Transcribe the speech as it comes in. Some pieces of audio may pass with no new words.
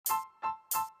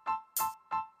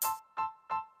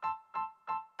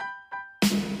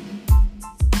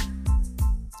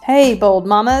Hey, bold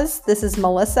mamas. This is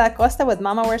Melissa Acosta with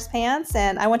Mama Wears Pants,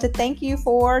 and I want to thank you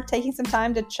for taking some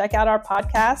time to check out our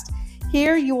podcast.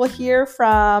 Here you will hear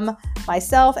from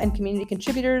myself and community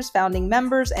contributors, founding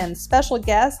members, and special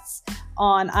guests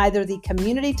on either the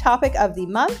community topic of the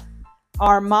month,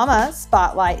 our Mama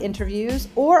Spotlight interviews,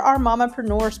 or our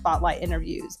Mamapreneur Spotlight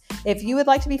interviews. If you would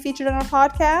like to be featured on our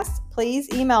podcast,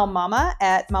 please email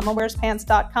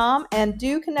mama@mamawearspants.com and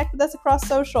do connect with us across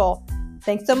social.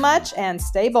 Thanks so much and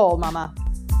stay bold, Mama.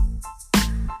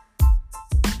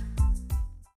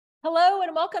 Hello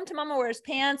and welcome to Mama Wears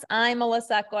Pants. I'm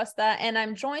Melissa Acosta and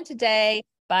I'm joined today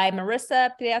by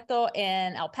Marissa Prieto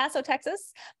in El Paso,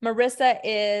 Texas. Marissa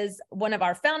is one of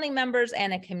our founding members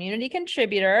and a community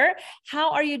contributor.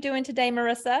 How are you doing today,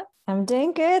 Marissa? I'm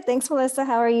doing good. Thanks, Melissa.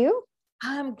 How are you?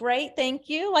 I'm great. Thank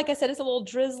you. Like I said, it's a little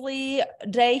drizzly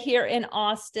day here in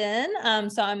Austin.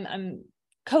 So I'm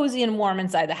cozy and warm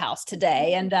inside the house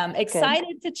today, and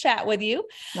excited to chat with you.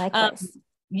 Likewise.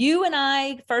 You and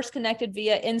I first connected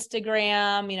via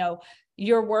Instagram,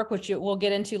 your work, which we'll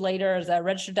get into later as a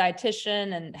registered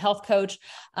dietitian and health coach,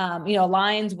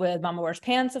 aligns with Mama Wears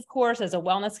Pants, of course, as a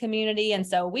wellness community. And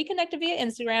so we connected via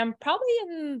Instagram, probably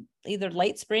in either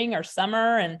late spring or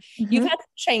summer. And you've had some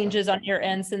changes on your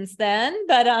end since then.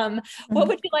 But what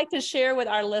would you like to share with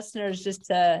our listeners just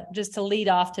to lead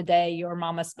off today, your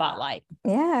Mama Spotlight?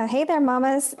 Yeah. Hey there,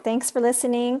 mamas. Thanks for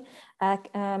listening.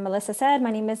 Melissa said, my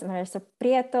name is Marissa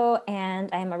Prieto, and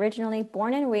I'm originally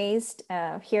born and raised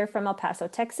here from El Paso,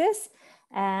 Texas,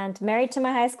 and married to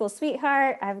my high school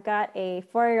sweetheart. I've got a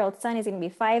 4-year-old son. He's going to be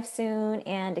 5 soon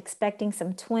and expecting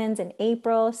some twins in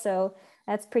April. So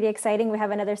that's pretty exciting. We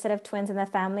have another set of twins in the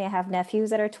family. I have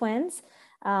nephews that are twins.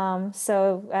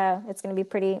 So it's going to be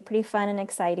pretty fun and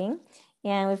exciting.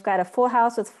 And we've got a full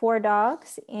house with 4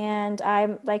 dogs. And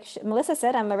I'm, like Melissa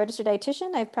said, I'm a registered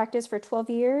dietitian. I've practiced for 12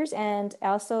 years and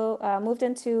also moved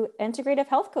into integrative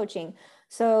health coaching.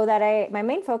 So that my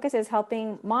main focus is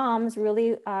helping moms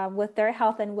really with their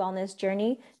health and wellness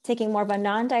journey, taking more of a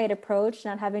non-diet approach,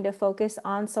 not having to focus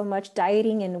on so much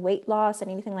dieting and weight loss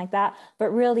and anything like that,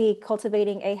 but really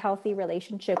cultivating a healthy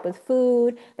relationship with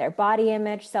food, their body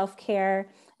image, self-care.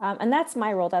 And that's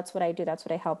my role. That's what I do. That's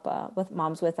what I help with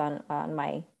moms with on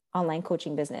my online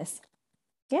coaching business.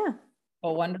 Yeah.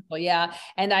 Oh, wonderful. Yeah.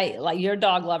 And I like your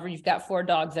dog lover. You've got 4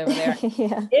 dogs over there.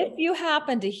 Yeah. If you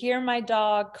happen to hear my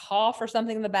dog cough or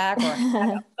something in the back, or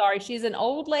I'm sorry, she's an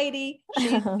old lady. She's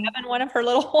having one of her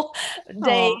little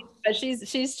days, but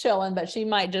she's chilling, but she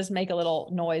might just make a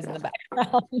little noise in the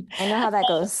background. I know how that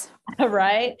goes.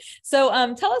 Right. So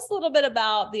tell us a little bit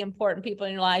about the important people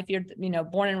in your life. You're,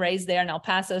 born and raised there in El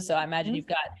Paso. So I imagine you've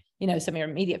got some of your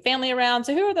immediate family around.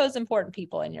 So who are those important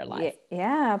people in your life?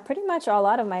 Yeah, pretty much a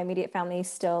lot of my immediate family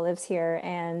still lives here,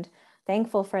 and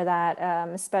thankful for that.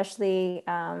 Especially,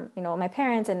 my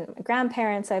parents and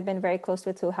grandparents I've been very close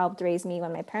with, who helped raise me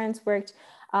when my parents worked.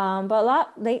 But a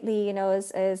lot lately,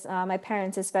 is my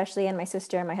parents, especially, and my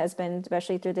sister and my husband,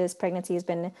 especially through this pregnancy, has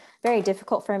been very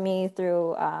difficult for me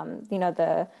through,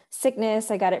 the sickness.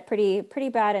 I got it pretty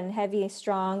bad and heavy,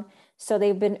 strong. So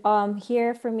they've been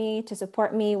here for me to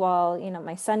support me while,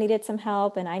 my son needed some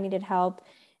help and I needed help.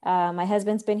 My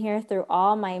husband's been here through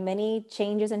all my many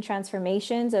changes and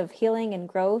transformations of healing and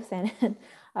growth, and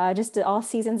just all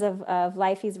seasons of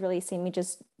life. He's really seen me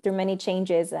just through many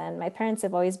changes. And my parents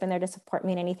have always been there to support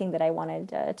me in anything that I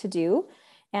wanted to do.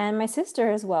 And my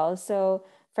sister as well. So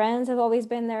friends have always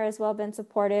been there as well, been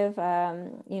supportive.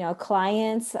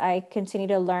 Clients, I continue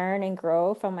to learn and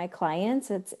grow from my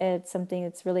clients. It's something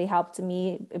that's really helped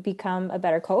me become a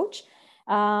better coach.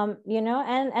 And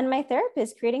my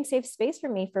therapist, creating safe space for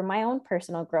me for my own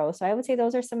personal growth. So I would say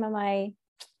those are some of my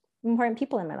important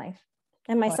people in my life.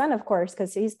 And my son, of course,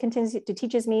 because he continues to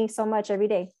teaches me so much every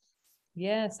day.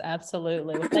 Yes,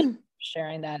 absolutely. Well, thank you for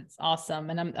sharing that. It's awesome.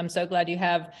 And I'm so glad you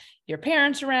have your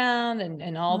parents around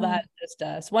and all that. Just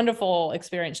it's a wonderful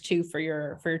experience too for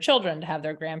your children to have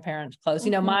their grandparents close.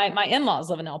 My in-laws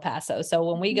live in El Paso. So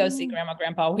when we go see grandma,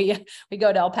 grandpa, we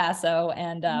go to El Paso,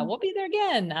 and we'll be there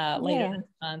again later this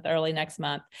month, early next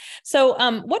month. So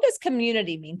what does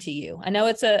community mean to you? I know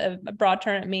it's a broad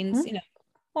term. It means,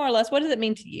 more or less, what does it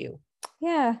mean to you?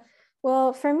 Yeah.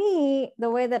 Well, for me, the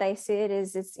way that I see it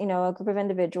is it's, a group of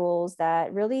individuals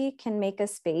that really can make a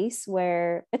space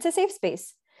where it's a safe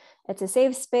space. It's a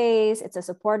safe space. It's a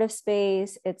supportive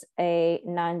space. It's a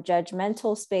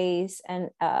non-judgmental space, and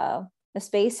a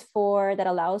space that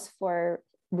allows for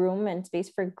room and space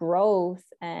for growth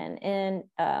and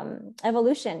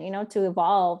evolution, to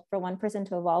evolve, for one person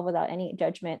to evolve without any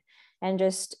judgment, and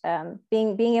just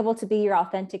being able to be your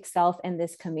authentic self in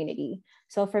this community.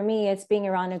 So for me, it's being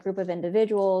around a group of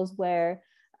individuals where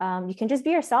you can just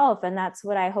be yourself. And that's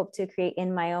what I hope to create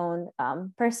in my own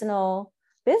personal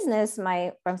business.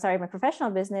 My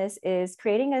professional business is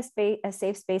creating a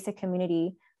safe space, a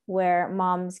community where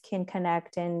moms can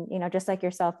connect. And, just like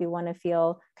yourself, you want to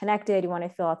feel connected, you want to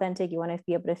feel authentic, you want to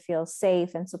be able to feel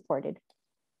safe and supported.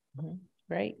 Mm-hmm.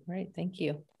 Great. Thank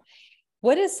you.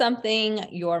 What is something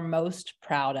you're most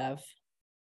proud of?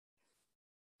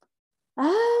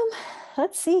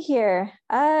 Let's see here.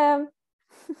 Well,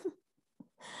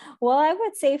 I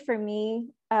would say for me,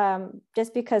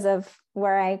 just because of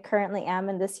where I currently am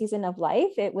in this season of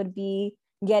life, it would be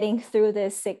getting through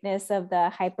this sickness of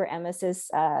the hyperemesis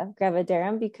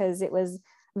gravidarum, because it was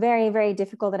very, very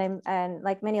difficult. And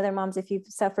like many other moms, if you've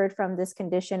suffered from this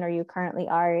condition or you currently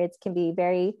are, it can be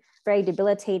very, very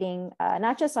debilitating,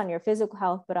 not just on your physical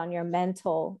health, but on your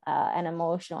mental and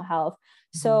emotional health.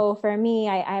 Mm-hmm. So for me,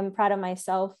 I'm proud of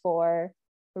myself for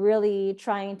really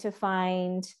trying to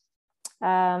find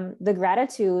the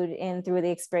gratitude through the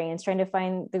experience, trying to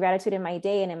find the gratitude in my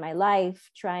day and in my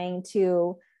life, trying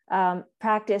to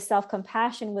practice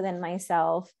self-compassion within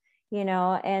myself,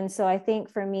 and so I think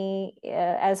for me,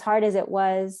 as hard as it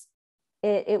was,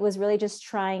 it was really just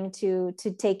trying to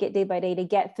take it day by day, to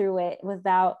get through it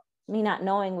without me not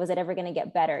knowing, was it ever going to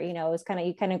get better? It was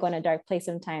you kind of go in a dark place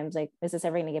sometimes, like, is this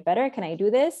ever going to get better? Can I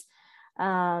do this?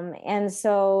 And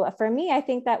so for me, I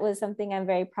think that was something I'm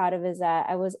very proud of, is that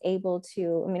I was able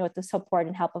to, with the support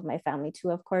and help of my family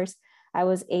too, of course, I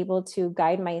was able to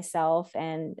guide myself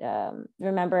and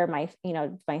remember my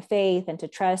faith, and to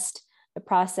trust the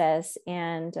process,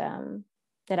 and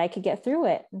that I could get through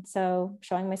it. And so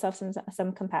showing myself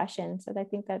some compassion. So I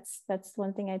think that's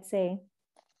one thing I'd say.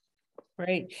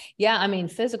 Great. Yeah.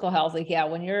 Physical health, like, yeah,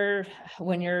 when your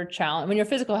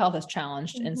physical health is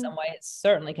challenged mm-hmm. in some way, it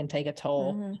certainly can take a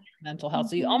toll mm-hmm. on your mental health. Mm-hmm.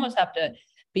 So you almost have to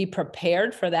be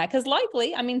prepared for that, because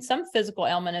likely, some physical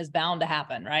ailment is bound to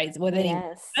happen, right? With any,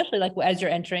 especially like as you're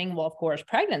entering, well, of course,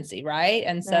 pregnancy, right?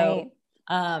 And so,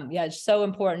 it's so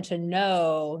important to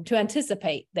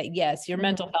anticipate that, yes, your mm-hmm.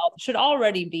 mental health should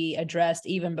already be addressed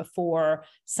even before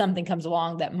something comes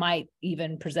along that might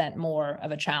even present more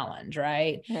of a challenge,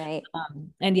 right? Right.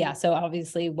 So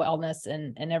obviously wellness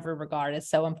in every regard is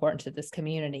so important to this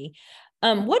community.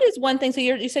 What is one thing? So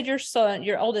you said your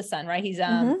oldest son, right? He's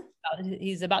mm-hmm.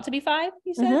 he's about to be 5,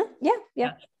 you said? Mm-hmm.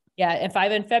 Yeah. Yeah. And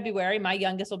 5 in February. My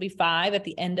youngest will be 5 at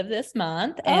the end of this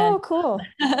month. Oh, cool.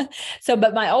 So,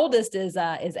 but my oldest is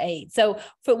 8. So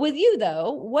with you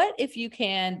though, what if you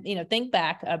can, think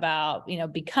back about,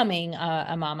 becoming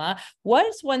a mama,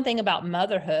 what's one thing about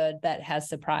motherhood that has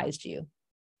surprised you?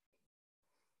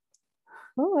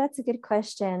 Oh, that's a good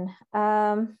question.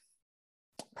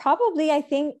 Probably, I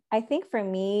think for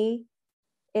me,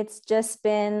 it's just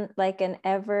been like an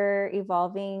ever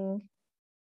evolving,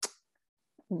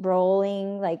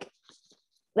 rolling, like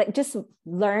just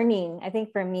learning. I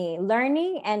think for me,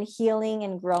 learning and healing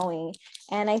and growing.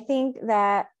 And I think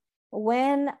that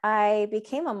when I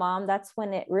became a mom, that's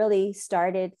when it really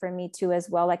started for me too, as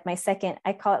well. Like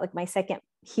I call it like my second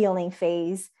healing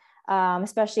phase,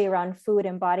 especially around food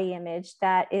and body image.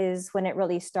 That is when it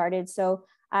really started. So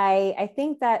I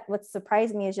think that what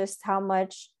surprised me is just how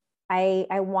much I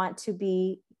want to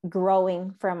be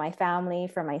growing for my family,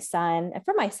 for my son, and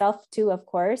for myself too, of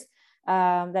course.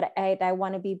 That I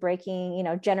want to be breaking,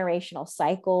 generational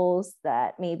cycles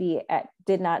that maybe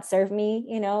did not serve me,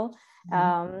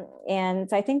 mm-hmm.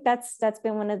 And I think that's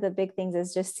been one of the big things,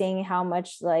 is just seeing how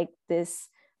much like this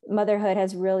motherhood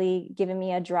has really given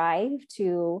me a drive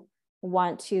to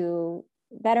want to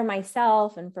better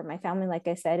myself and for my family, like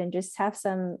I said, and just have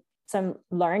some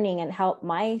learning and help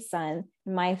my son,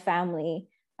 my family,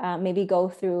 maybe go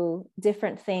through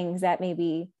different things that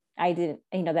maybe I didn't,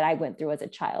 that I went through as a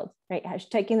child, right?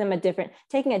 Taking a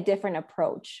different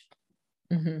approach.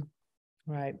 Mm-hmm.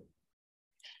 Right.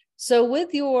 So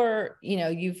with your,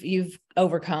 you've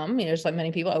overcome, just like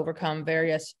many people overcome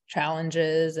various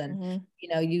challenges, and,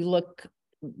 mm-hmm. You look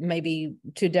maybe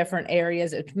to different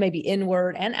areas, maybe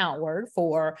inward and outward,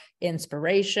 for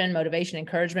inspiration, motivation,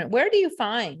 encouragement. Where do you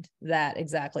find that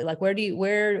exactly? Like, what do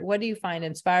you find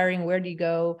inspiring? Where do you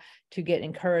go to get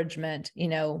encouragement,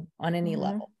 on any mm-hmm.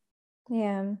 level?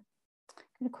 Yeah,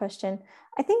 good question.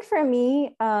 I think for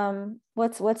me,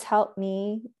 what's helped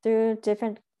me through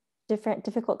different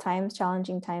difficult times,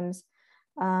 challenging times,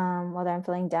 whether I'm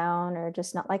feeling down or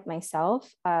just not like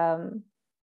myself,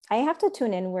 I have to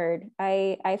tune inward.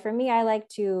 For me, I like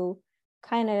to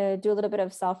kind of do a little bit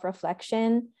of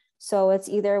self-reflection. So it's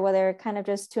either whether kind of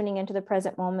just tuning into the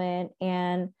present moment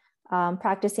and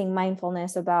practicing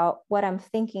mindfulness about what I'm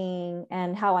thinking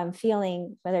and how I'm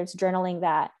feeling, whether it's journaling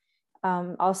that,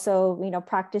 Also,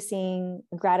 practicing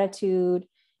gratitude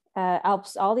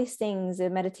helps. All these things, the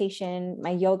meditation,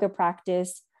 my yoga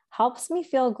practice helps me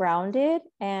feel grounded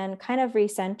and kind of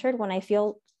recentered when I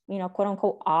feel, quote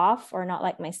unquote, off or not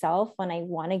like myself, when I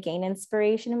want to gain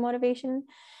inspiration and motivation.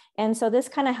 And so this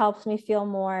kind of helps me feel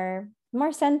more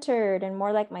centered and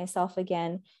more like myself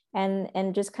again.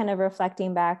 And just kind of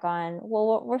reflecting back on, well,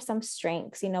 what were some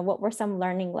strengths, what were some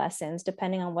learning lessons,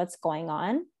 depending on what's going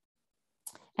on.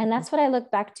 And that's what I look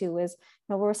back to is,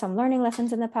 what were some learning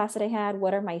lessons in the past that I had?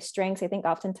 What are my strengths? I think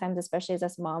oftentimes, especially as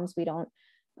us moms, we don't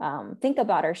think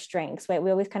about our strengths, right?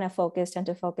 We always kind of tend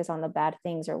to focus on the bad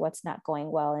things or what's not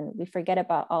going well. And we forget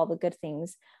about all the good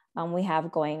things we have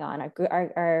going on,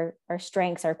 our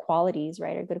strengths, our qualities,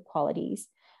 right? Our good qualities.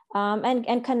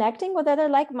 And connecting with other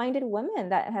like-minded women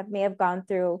that may have gone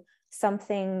through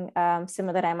something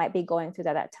similar that I might be going through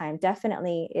at that time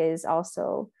definitely is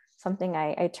also something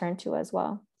I turn to as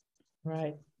well.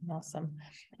 Right. Awesome.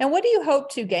 And what do you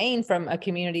hope to gain from a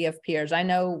community of peers? I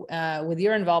know with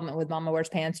your involvement with Mama Wears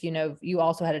Pants, you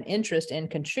also had an interest in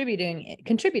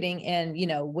contributing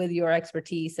and, with your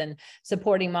expertise and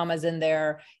supporting mamas in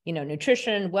their,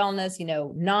 nutrition, wellness,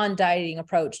 non-dieting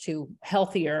approach to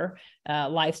healthier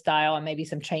lifestyle, and maybe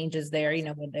some changes there,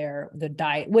 with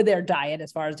their diet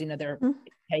as far as, their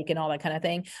take and all that kind of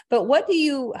thing. But what do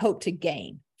you hope to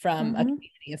gain from a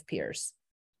community of peers?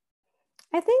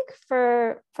 I think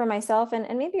for myself and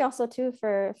maybe also too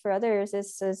for others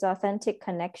is authentic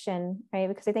connection, right?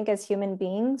 Because I think as human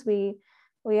beings, we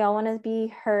all want to be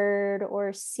heard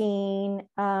or seen,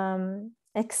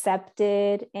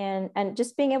 accepted, and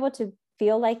just being able to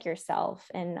feel like yourself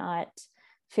and not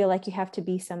feel like you have to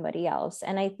be somebody else.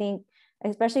 And I think,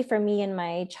 especially for me in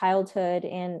my childhood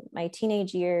and my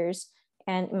teenage years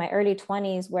and my early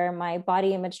 20s, where my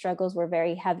body image struggles were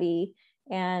very heavy.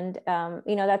 And,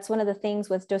 that's one of the things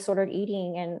with disordered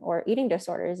eating or eating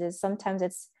disorders is sometimes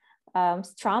it's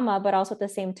trauma, but also at the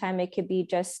same time, it could be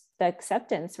just the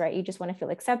acceptance, right? You just want to feel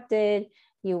accepted.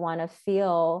 You want to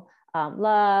feel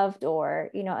loved or,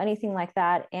 anything like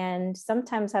that. And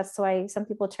sometimes that's why some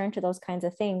people turn to those kinds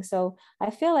of things. So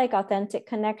I feel like authentic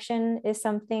connection is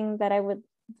something that I would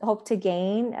hope to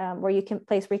gain, where you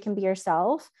can be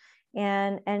yourself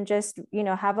and just,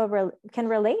 can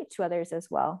relate to others as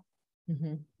well.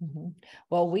 Mm-hmm, mm-hmm.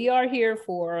 Well, we are here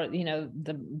for,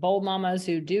 the bold mamas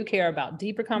who do care about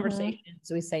deeper conversations.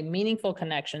 So we say meaningful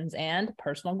connections and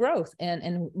personal growth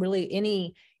and really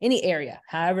any area,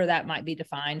 however that might be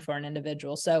defined for an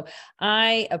individual. So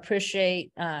I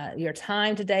appreciate your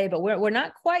time today, but we're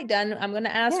not quite done. I'm going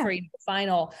to ask for your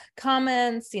final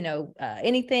comments,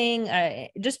 anything,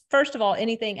 just first of all,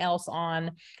 anything else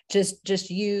on just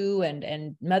you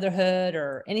and motherhood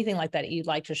or anything like that you'd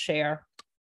like to share.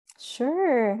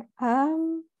 Sure.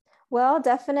 Well,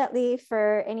 definitely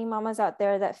for any mamas out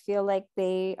there that feel like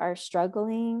they are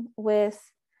struggling with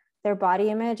their body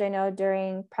image. I know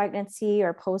during pregnancy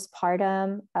or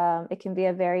postpartum, it can be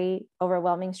a very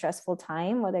overwhelming, stressful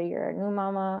time, whether you're a new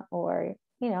mama or,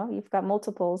 you've got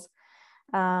multiples.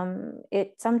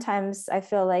 Sometimes I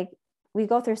feel like we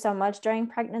go through so much during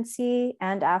pregnancy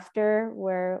and after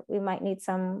where we might need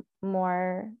some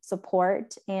more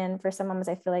support. And for some mamas,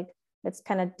 I feel like it's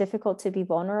kind of difficult to be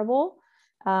vulnerable,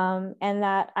 and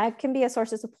that I can be a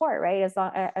source of support, right?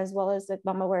 As well as the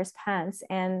Mama Wears Pants.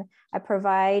 And I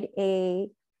provide a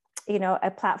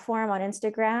platform on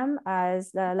Instagram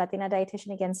as the Latina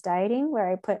Dietitian Against Dieting, where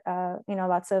I put,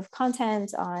 lots of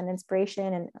content on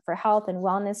inspiration and for health and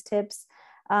wellness tips.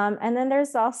 And then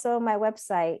there's also my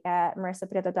website at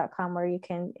marissaprieto.com, where you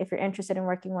can, if you're interested in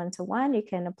working one-to-one, you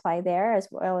can apply there as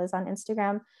well as on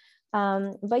Instagram.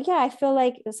 But yeah, I feel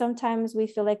like sometimes we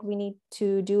feel like we need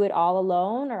to do it all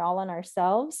alone or all on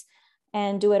ourselves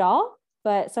and do it all.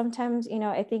 But sometimes,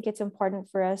 I think it's important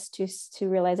for us to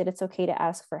realize that it's okay to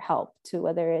ask for help, to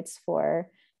whether it's for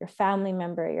your family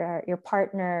member, your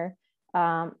partner,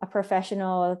 a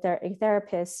professional, a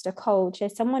therapist, a coach,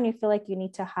 as someone you feel like you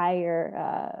need to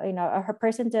hire, a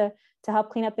person to help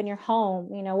clean up in your home,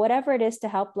 whatever it is to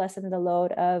help lessen the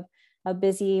load of a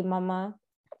busy mama.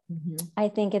 I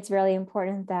think it's really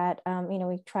important that,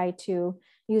 we try to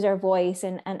use our voice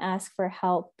and ask for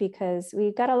help, because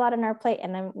we've got a lot on our plate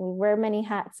and we wear many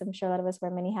hats. I'm sure a lot of us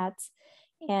wear many hats,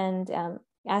 and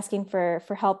asking for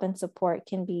help and support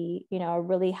can be,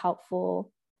 really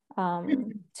helpful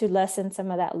to lessen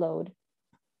some of that load.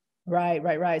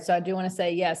 Right. So I do want to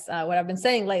say, yes, what I've been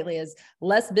saying lately is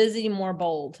less busy, more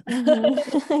bold. Yeah,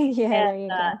 there you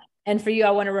go. And for you,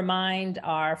 I want to remind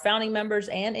our founding members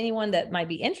and anyone that might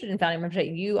be interested in founding membership,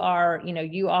 you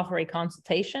offer a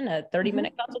consultation, a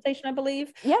 30-minute consultation, I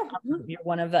believe. Yeah. You're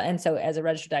one of the, and so as a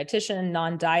registered dietitian,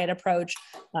 non-diet approach,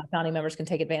 founding members can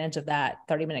take advantage of that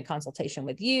 30-minute consultation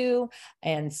with you.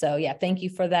 And so, yeah, thank you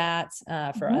for that,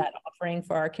 for that offering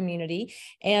for our community.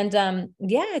 And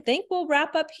I think we'll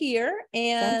wrap up here.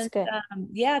 And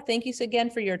thank you so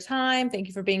again for your time. Thank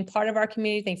you for being part of our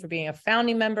community. Thank you for being a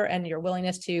founding member and your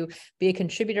willingness to be a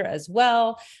contributor as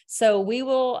well. So we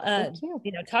will,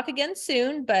 talk again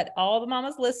soon, but all the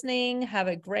mamas listening, have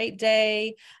a great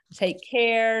day. Take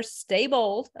care, stay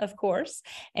bold, of course,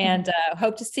 and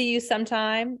hope to see you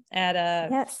sometime at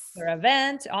a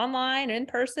event, online or in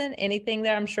person, anything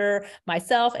there. I'm sure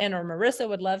myself and or Marissa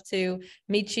would love to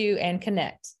meet you and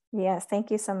connect. Yes.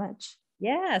 Thank you so much.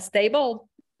 Yeah. Stay bold.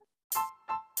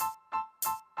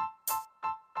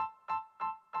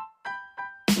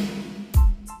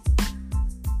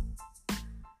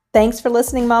 Thanks for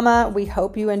listening, Mama. We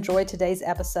hope you enjoyed today's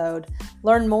episode.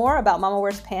 Learn more about Mama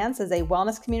Wears Pants as a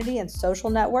wellness community and social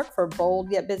network for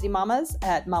bold yet busy mamas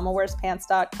at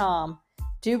mamawearspants.com.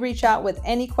 Do reach out with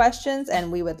any questions, and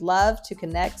we would love to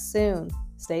connect soon.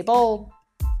 Stay bold.